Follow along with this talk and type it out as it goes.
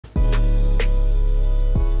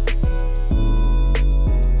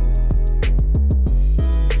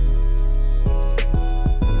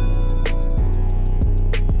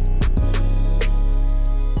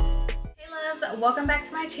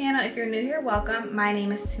channel. If you're new here, welcome. My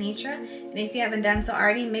name is Tanitra, and if you haven't done so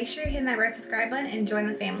already, make sure you're hitting that red subscribe button and join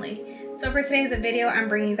the family. So for today's video, I'm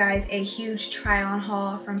bringing you guys a huge try-on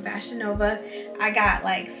haul from Fashion Nova. I got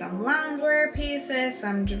like some loungewear pieces,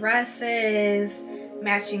 some dresses,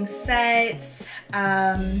 matching sets.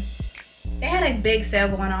 They had a big sale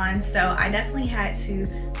going on, so I definitely had to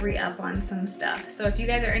re-up on some stuff. So if you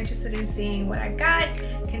guys are interested in seeing what I got,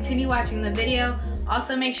 continue watching the video.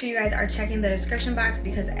 Also, make sure you guys are checking the description box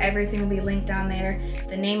because everything will be linked down there.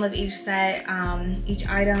 The name of each set, each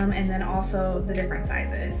item, and then also the different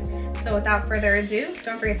sizes. So without further ado,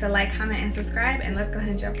 don't forget to like, comment, and subscribe, and let's go ahead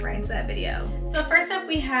and jump right into that video. So first up,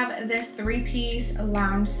 we have this 3-piece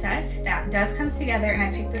lounge set that does come together, and I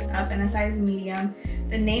picked this up in a size medium.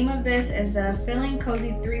 The name of this is the Feeling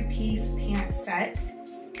Cozy 3-piece pant set.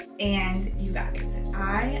 And you guys,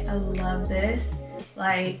 I love this.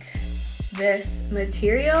 Like, this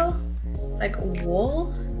material, it's like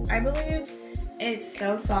wool, I believe. It's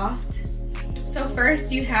so soft. So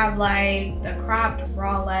first you have like the cropped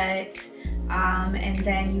bralette, and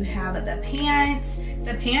then you have the pants.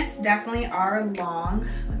 The pants definitely are long.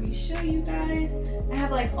 Let me show you guys. I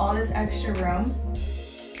have like all this extra room,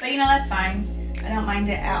 but you know, that's fine. I don't mind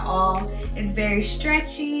it at all. It's very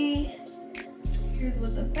stretchy. Here's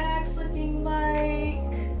what the back's looking like.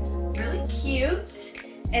 Really cute.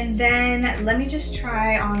 And then let me just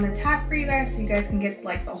try on the top for you guys so you guys can get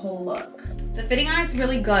like the whole look. The fitting on it's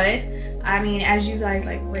really good. I mean, as you guys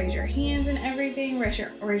like raise your hands and everything, raise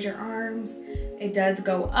your arms, it does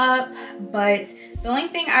go up. But the only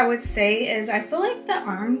thing I would say is I feel like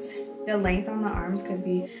the length on the arms could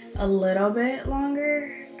be a little bit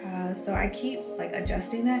longer. So I keep like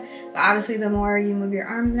adjusting that. But obviously the more you move your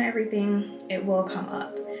arms and everything, it will come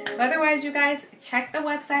up. But otherwise, you guys, check the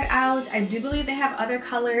website out. I do believe they have other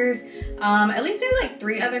colors, at least maybe like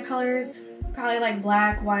 3 other colors, probably like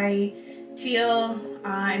black, white, teal,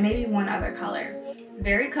 and maybe one other color. It's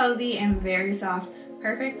very cozy and very soft,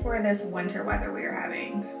 perfect for this winter weather we are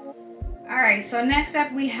having. All right, so next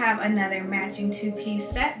up we have another matching 2-piece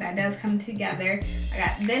set that does come together. I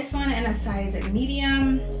got this one in a size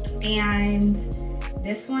medium, and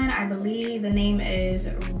this one, I believe the name is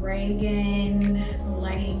Reagan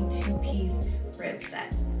Legging 2-piece rib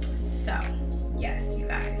set. So yes, you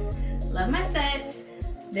guys, love my sets.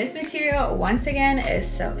 This material, once again, is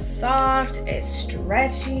so soft, it's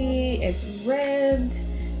stretchy, it's ribbed,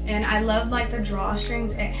 and I love like the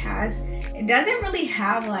drawstrings it has. It doesn't really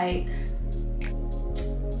have like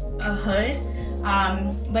a hood,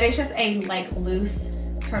 but it's just a like loose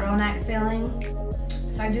turtleneck feeling.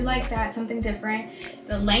 So I do like that, something different.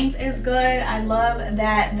 The length is good. I love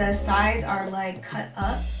that the sides are like cut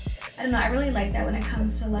up. I don't know, I really like that when it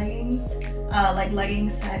comes to leggings, like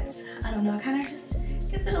legging sets. I don't know, it kind of just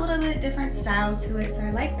gives it a little bit different style to it, so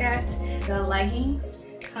I like that. The leggings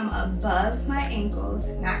come above my ankles.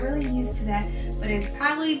 Not really used to that, but it's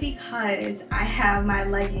probably because I have my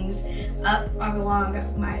leggings up along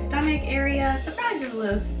my stomach area, so probably just a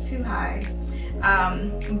little too high.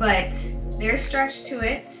 But there's stretch to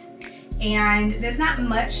it, and there's not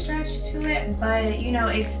much stretch to it, but you know,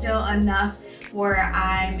 it's still enough where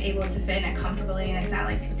I'm able to fit in it comfortably, and it's not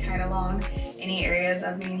like too tight along any areas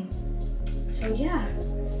of me. So yeah,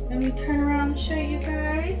 let me turn around and show you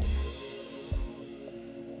guys.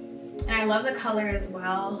 And I love the color as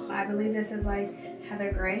well. I believe this is like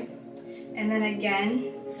heather gray. And then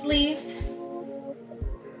again, sleeves,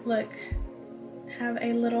 look, have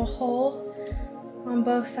a little hole on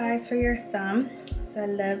both sides for your thumb, so I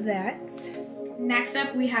love that. Next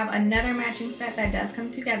up, we have another matching set that does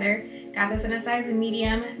come together. Got this in a size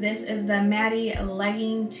medium. This is the Maddie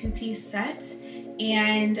Legging 2-piece set,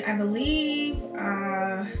 and I believe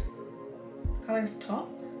color's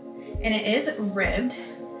Taupe, and it is ribbed.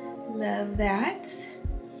 Love that.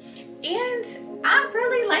 And I'm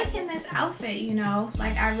really liking this outfit, you know,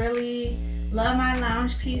 like I really love my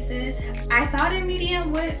lounge pieces. I thought a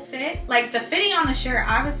medium would fit. Like the fitting on the shirt,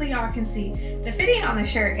 obviously y'all can see the fitting on the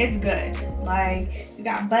shirt, it's good. Like you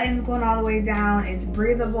got buttons going all the way down, it's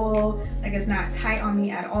breathable, like it's not tight on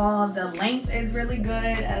me at all. The length is really good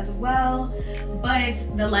as well. But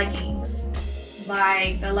the leggings,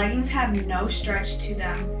 like the leggings have no stretch to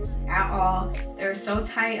them at all. They're so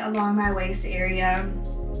tight along my waist area.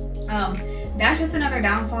 That's just another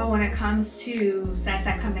downfall when it comes to sets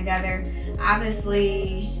that come together.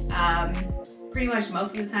 Obviously, pretty much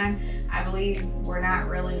most of the time, I believe we're not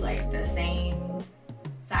really like the same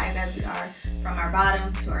size as we are from our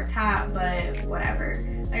bottoms to our top, but whatever.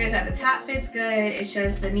 Like I said, the top fits good. It's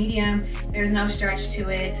just the medium, there's no stretch to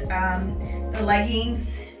it. The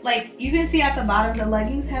leggings, like you can see at the bottom, the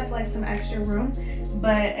leggings have like some extra room.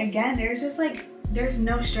 but again, there's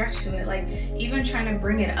no stretch to it. Like even trying to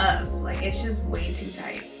bring it up, like it's just way too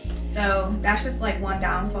tight. So that's just like one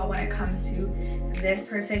downfall when it comes to this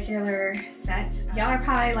particular set. Y'all are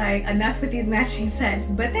probably like, enough with these matching sets,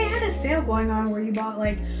 but they had a sale going on where you bought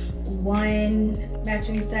like one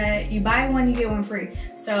matching set, you buy one you get one free,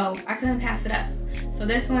 so I couldn't pass it up. So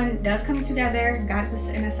this one does come together. Got this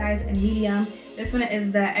in a size medium. This one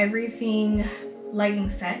is the everything legging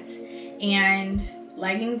set, and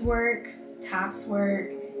leggings work, tops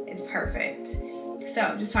work, it's perfect.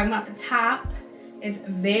 So just talking about the top, it's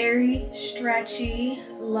very stretchy,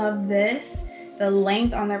 love this. The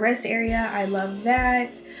length on the wrist area, I love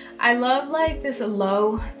that. I love like this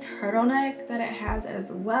low turtleneck that it has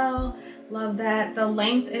as well. Love that. The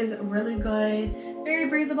length is really good, very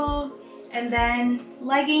breathable. And then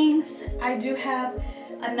leggings, I do have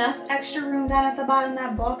enough extra room down at the bottom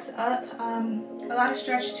that bulks up, a lot of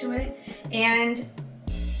stretch to it, and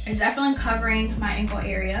it's definitely covering my ankle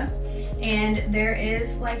area, and there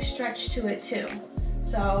is like stretch to it too.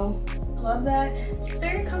 So love that, just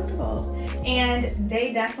very comfortable. And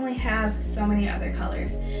they definitely have so many other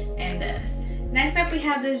colors in this. Next up we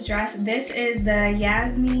have this dress. This is the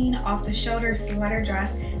Yasmine off the shoulder sweater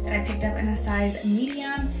dress that I picked up in a size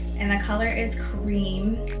medium, and the color is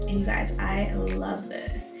cream. And you guys, I love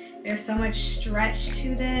this. There's so much stretch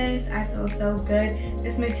to this. I feel so good.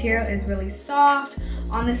 This material is really soft.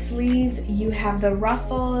 On the sleeves, you have the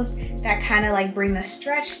ruffles that kind of like bring the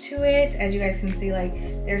stretch to it. As you guys can see, like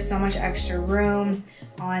there's so much extra room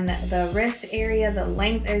on the wrist area. The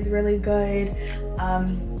length is really good.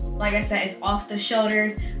 Like I said, it's off the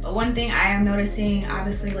shoulders, but one thing I am noticing,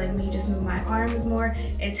 obviously, like when you just move my arms more,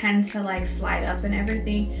 it tends to like slide up and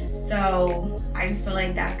everything. So I just feel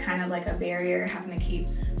like that's kind of like a barrier, having to keep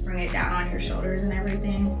bringing it down on your shoulders and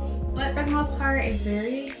everything. But for the most part, it's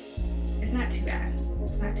not too bad.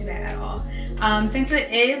 It's not too bad at all. Since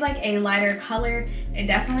it is like a lighter color, it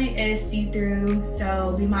definitely is see-through,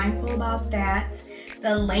 so be mindful about that.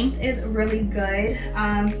 The length is really good.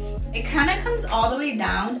 It kind of comes all the way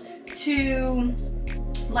down to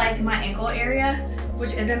like my ankle area,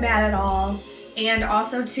 which isn't bad at all. And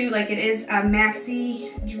also too, like it is a maxi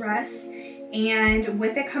dress, and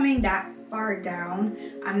with it coming that far down,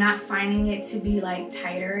 I'm not finding it to be like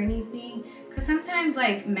tight or anything, because sometimes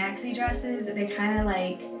like maxi dresses, they kind of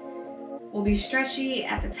like will be stretchy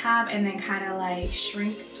at the top and then kind of like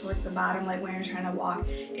shrink towards the bottom, like when you're trying to walk,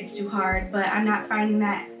 it's too hard. But I'm not finding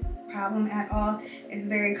that problem at all. It's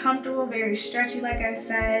very comfortable, very stretchy, like I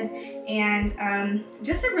said, and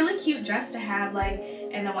just a really cute dress to have like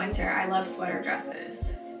in the winter. I love sweater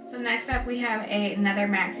dresses. So next up we have another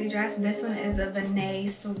maxi dress. This one is the Venae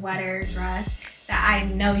sweater dress that I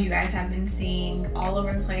know you guys have been seeing all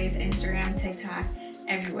over the place, Instagram, TikTok,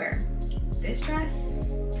 everywhere. This dress,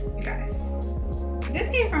 you guys, this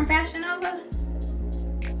came from Fashion Nova.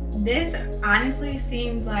 This honestly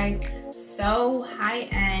seems like so high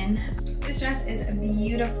end. This dress is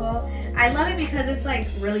beautiful. I love it because it's like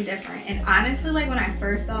really different. And honestly, like when I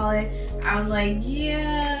first saw it, I was like,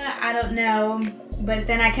 yeah, I don't know. But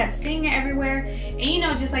then I kept seeing it everywhere. And you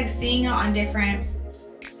know, just like seeing it on different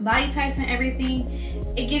body types and everything,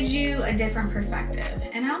 it gives you a different perspective.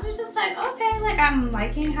 And I was just like, okay, like I'm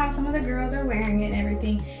liking how some of the girls are wearing it and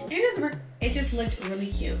everything. It just looked really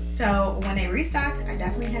cute. So when they restocked, I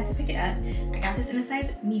definitely had to pick it up. I got this in a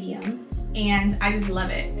size medium, and I just love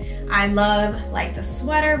it. I love like the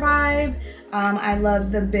sweater vibe. I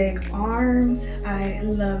love the big arms. I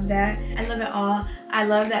love that. I love it all. I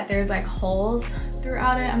love that there's like holes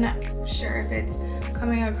throughout it. I'm not sure if it's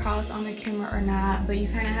coming across on the camera or not, but you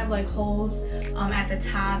kind of have like holes at the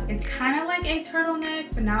top. It's kind of like a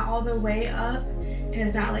turtleneck, but not all the way up. It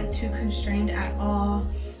is not like too constrained at all.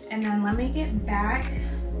 And then let me get back.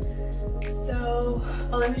 So,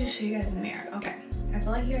 oh, let me just show you guys in the mirror. Okay, I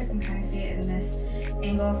feel like you guys can kind of see it in this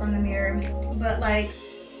angle from the mirror, but like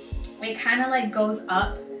it kind of like goes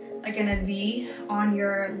up like in a V on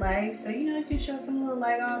your leg, so you know you can show some little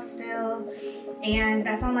leg off still, and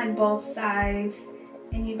that's on like both sides.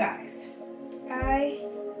 And you guys, I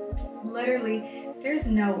literally, there's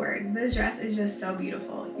no words. This dress is just so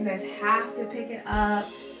beautiful. You guys have to pick it up,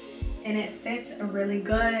 and it fits really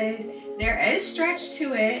good. There is stretch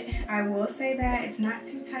to it, I will say that. It's not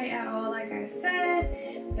too tight at all, like I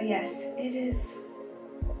said, but yes, it is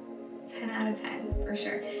 10 out of 10 for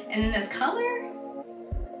sure. And then this color,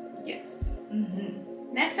 yes.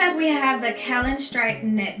 Next up we have the Kallan striped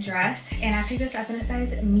knit dress, and I picked this up in a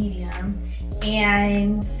size medium,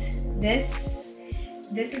 and this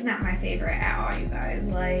is not my favorite at all, you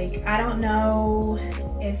guys. Like, I don't know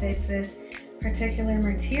if it's this particular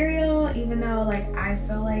material, even though like I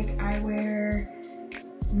feel like I wear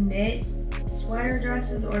knit sweater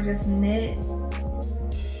dresses or just knit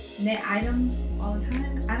items all the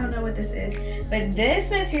time. I don't know what this is, but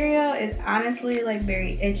this material is honestly like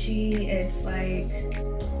very itchy. It's like,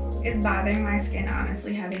 it's bothering my skin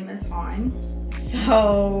honestly having this on.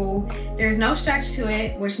 So there's no stretch to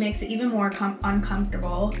it, which makes it even more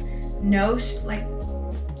uncomfortable.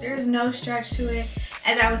 There's no stretch to it.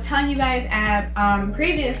 As I was telling you guys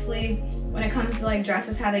previously, when it comes to like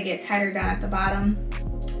dresses, how they get tighter down at the bottom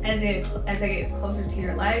as they get closer to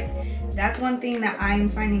your legs. That's one thing that I'm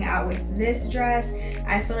finding out with this dress.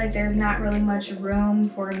 I feel like there's not really much room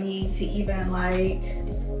for me to even like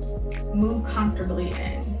move comfortably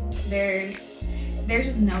in. There's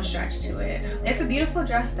just no stretch to it. It's a beautiful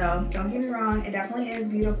dress though, don't get me wrong, it definitely is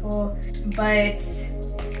beautiful, but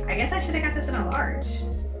I guess I should have got this in a large.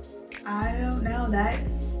 I don't know,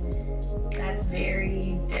 that's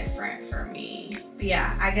very different for me. But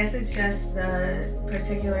yeah, I guess it's just the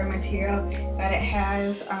particular material that it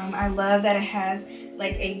has. I love that it has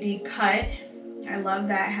like a deep cut. I love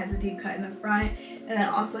that it has a deep cut in the front, and then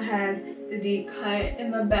also has the deep cut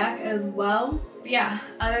in the back as well. But yeah,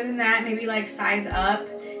 other than that, maybe like size up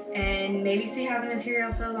and maybe see how the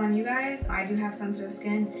material feels on you guys. I do have sensitive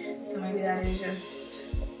skin, so maybe that is just,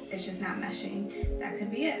 it's just not meshing. That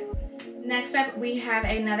could be it. Next up, we have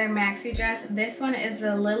another maxi dress. This one is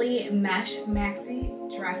the Lily Mesh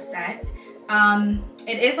Maxi dress set.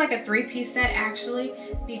 It is like a 3-piece set actually,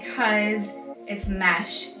 because it's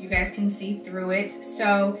mesh. You guys can see through it.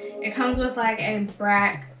 So it comes with like a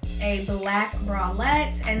black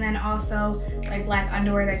bralette, and then also like black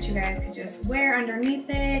underwear that you guys could just wear underneath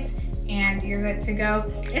it, and you're good to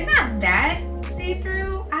go. It's not that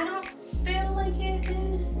see-through. I don't feel like it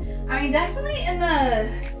is. I mean, definitely in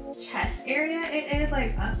the chest area it is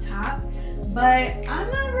like up top, but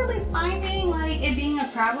I'm not really finding like it being a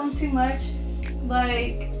problem too much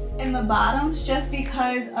like in the bottoms, just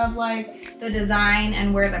because of like the design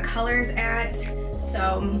and where the color's at.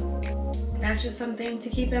 So that's just something to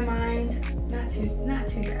keep in mind. Not too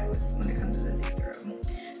bad when it comes to the see-through.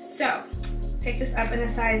 So pick this up in a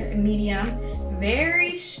size medium.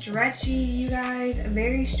 Very stretchy, you guys,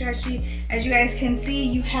 very stretchy. As you guys can see,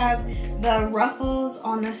 you have the ruffles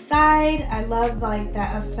on the side. I love like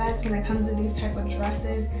that effect when it comes to these type of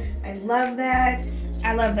dresses. I love that.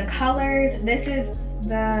 I love the colors. This is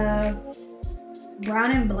the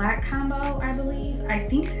brown and black combo, I believe. I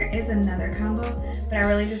think there is another combo, but I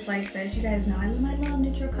really just like this. You guys know I love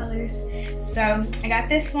neutral colors. So I got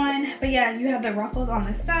this one, but yeah, you have the ruffles on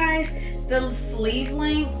the side. The sleeve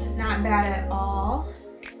length, not bad at all.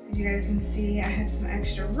 As you guys can see, I have some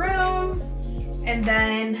extra room. And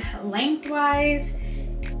then lengthwise,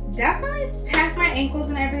 definitely past my ankles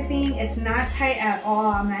and everything. It's not tight at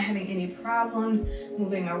all. I'm not having any problems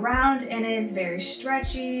moving around in it. It's very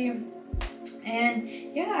stretchy. And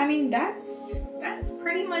yeah, I mean, that's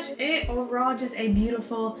pretty much it. Overall, just a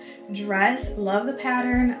beautiful dress. Love the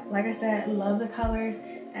pattern. Like I said, love the colors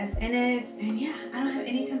that's in it. And yeah, I don't have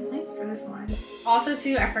any complaints for this one. Also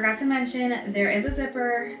too, I forgot to mention, there is a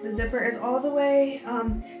zipper. The zipper is all the way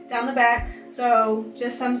down the back. So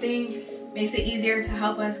just something makes it easier to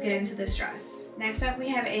help us get into this dress. Next up, we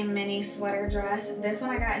have a mini sweater dress. This one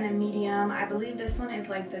I got in a medium. I believe this one is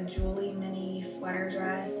like the Julie mini sweater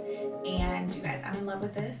dress. And you guys, I'm in love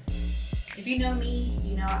with this. If you know me,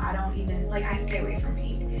 you know I don't even, like, I stay away from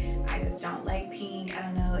pink. I just don't like pink. I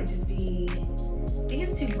don't know, it just be, I think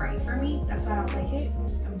it's too bright for me. That's why I don't like it.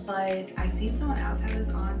 But I seen someone else have this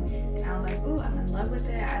on, and I was like, ooh, I'm in love with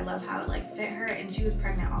it. I love how it like fit her, and she was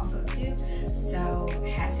pregnant also too. So I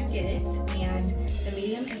had to get it, and the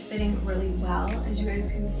medium is fitting really well. As you guys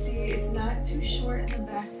can see, it's not too short in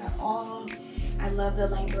the back at all. I love the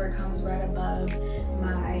length where it comes right above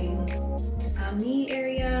my knee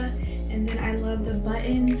area. And then I love the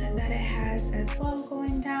buttons that it has as well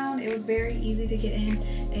going down. It was very easy to get in.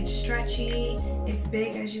 It's stretchy, it's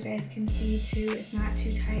big as you guys can see too. It's not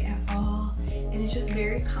too tight at all. And it's just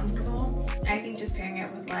very comfortable. I think just pairing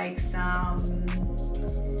it with like some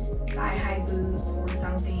thigh-high boots or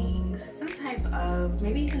something, some type of,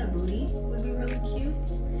 maybe even a booty would be really cute.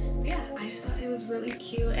 But yeah, I just thought it was really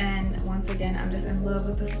cute. And once again, I'm just in love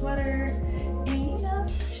with the sweater. And you know,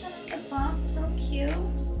 shut up the bump, so cute.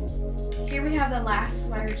 Here we have the last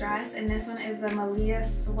sweater dress, and this one is the Malia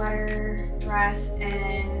sweater dress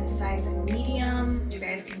in size medium. You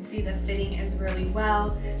guys can see the fitting is really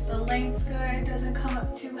well. The length's good, doesn't come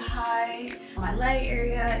up too high. high on my leg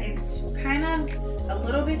area. It's kind of a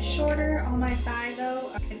little bit shorter on my thigh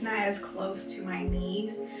though. It's not as close to my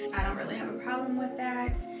knees. I don't really have a problem with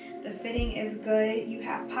that. The fitting is good. You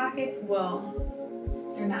have pockets.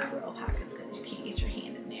 Well, they're not real pockets because you can't get your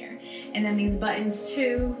hand in there. And then these buttons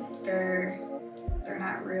too, they're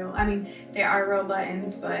not real. I mean, they are real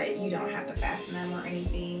buttons, but you don't have to fasten them or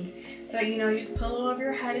anything. So, you know, you just pull it over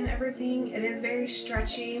your head and everything. It is very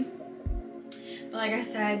stretchy. But like I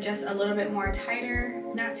said, just a little bit more tighter.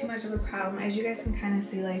 Not too much of a problem. As you guys can kind of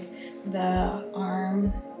see, like the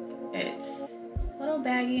arm, it's a little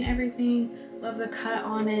baggy and everything. Love the cut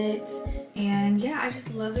on it. And yeah, I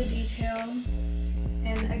just love the detail.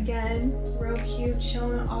 And again, real cute,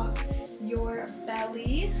 showing off your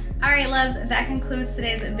belly. All right, loves, that concludes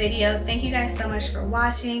today's video. Thank you guys so much for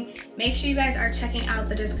watching. Make sure you guys are checking out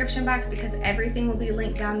the description box because everything will be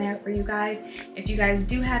linked down there for you guys. If you guys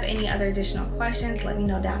do have any other additional questions, let me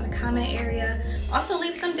know down in the comment area. Also,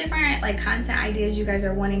 leave some different like content ideas you guys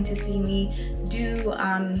are wanting to see me do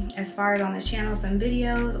as far as on the channel, some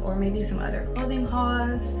videos or maybe some other clothing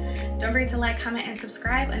hauls. Don't forget to like, comment, and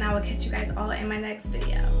subscribe, and I will catch you guys all in my next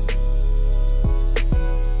video.